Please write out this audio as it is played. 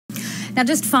Now,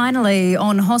 just finally,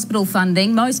 on hospital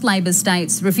funding, most Labor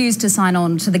states refused to sign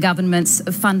on to the government's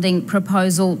funding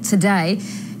proposal today.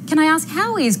 Can I ask,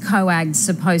 how is COAG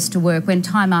supposed to work when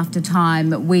time after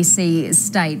time we see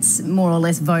states more or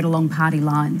less vote along party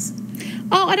lines?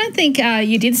 Oh, I don't think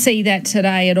you did see that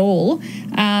today at all.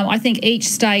 I think each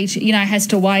state, has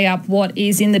to weigh up what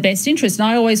is in the best interest. And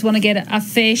I always want to get a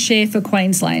fair share for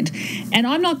Queensland. And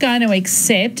I'm not going to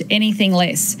accept anything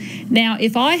less. Now,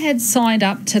 if I had signed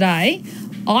up today,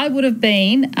 I would have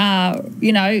been,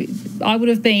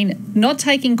 not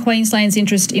taking Queensland's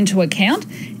interest into account,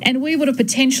 and we would have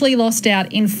potentially lost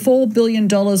out in $4 billion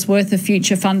worth of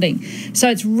future funding. So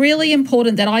it's really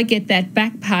important that I get that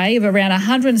back pay of around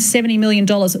 $170 million,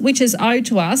 which is owed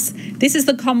to us. This is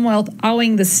the Commonwealth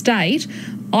owing the state.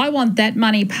 I want that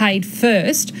money paid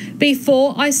first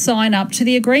before I sign up to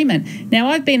the agreement. Now,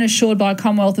 I've been assured by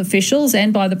Commonwealth officials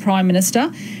and by the Prime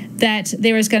Minister that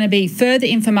there is going to be further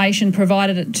information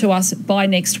provided to us by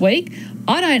next week.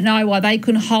 I don't know why they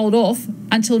couldn't hold off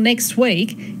until next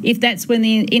week if that's when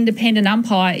the independent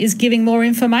umpire is giving more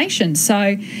information. So,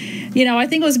 I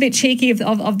think it was a bit cheeky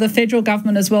of the federal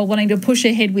government as well, wanting to push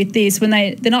ahead with this when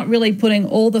they're not really putting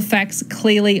all the facts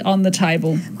clearly on the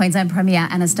table. Queensland Premier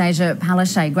Annastacia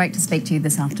Palaszczuk, great to speak to you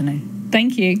this afternoon.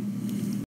 Thank you.